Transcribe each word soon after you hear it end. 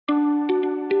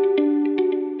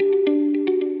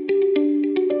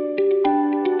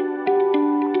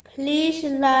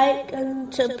like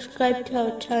and subscribe to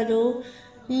our channel.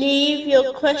 Leave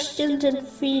your questions and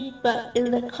feedback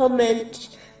in the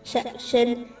comments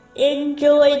section.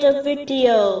 Enjoy the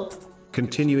video.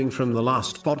 Continuing from the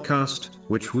last podcast,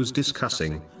 which was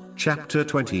discussing chapter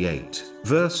 28,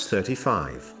 verse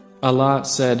 35. Allah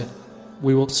said,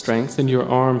 "We will strengthen your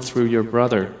arm through your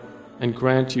brother, and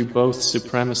grant you both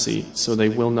supremacy so they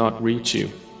will not reach you.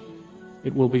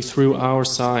 It will be through our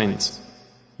signs.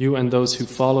 You and those who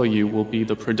follow you will be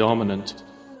the predominant."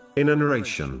 In a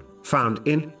narration found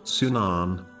in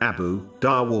Sunan Abu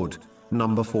Dawood,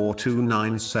 number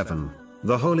 4297,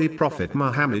 the Holy Prophet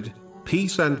Muhammad,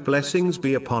 peace and blessings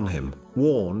be upon him,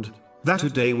 warned that a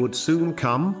day would soon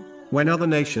come when other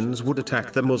nations would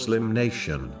attack the Muslim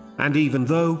nation, and even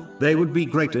though they would be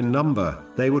great in number,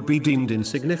 they would be deemed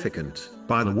insignificant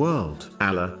by the world.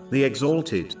 Allah, the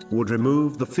Exalted, would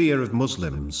remove the fear of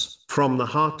Muslims from the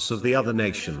hearts of the other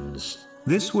nations.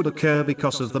 This would occur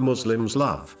because of the Muslims'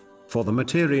 love for the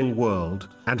material world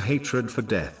and hatred for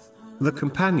death. The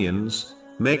companions,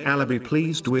 may Allah be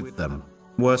pleased with them,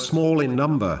 were small in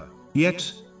number,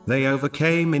 yet they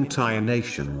overcame entire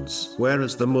nations.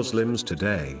 Whereas the Muslims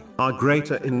today are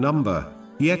greater in number,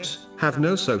 yet have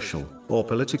no social or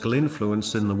political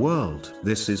influence in the world.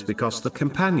 This is because the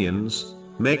companions,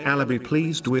 may Allah be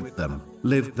pleased with them,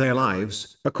 lived their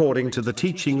lives according to the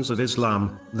teachings of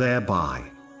Islam, thereby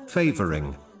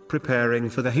favoring, preparing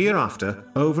for the hereafter,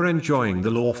 over enjoying the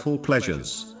lawful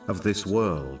pleasures of this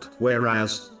world.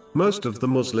 Whereas most of the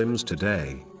Muslims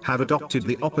today have adopted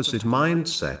the opposite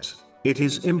mindset. It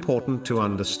is important to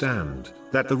understand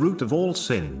that the root of all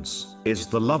sins is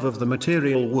the love of the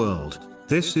material world.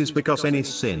 This is because any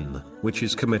sin which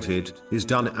is committed is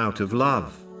done out of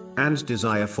love and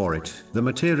desire for it. The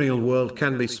material world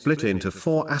can be split into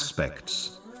four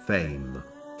aspects: fame,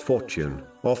 fortune,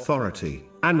 authority,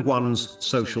 and one's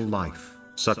social life,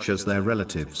 such as their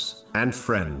relatives and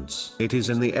friends. It is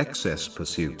in the excess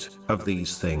pursuit of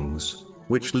these things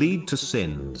which lead to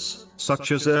sins,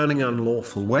 such as earning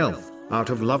unlawful wealth out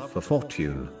of love for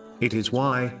fortune. It is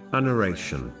why a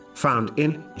narration found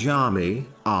in Jami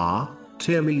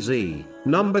Tirmizi,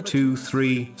 number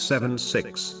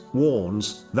 2376,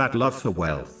 warns that love for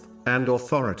wealth and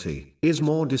authority is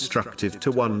more destructive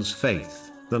to one's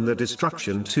faith than the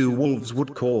destruction two wolves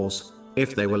would cause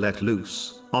if they were let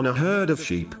loose on a herd of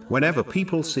sheep. Whenever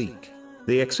people seek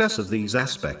the excess of these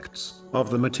aspects of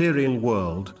the material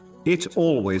world, it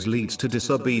always leads to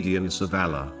disobedience of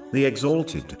Allah, the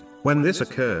Exalted. When this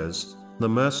occurs, the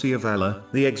mercy of Allah,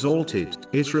 the Exalted,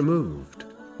 is removed,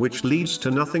 which leads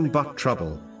to nothing but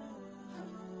trouble.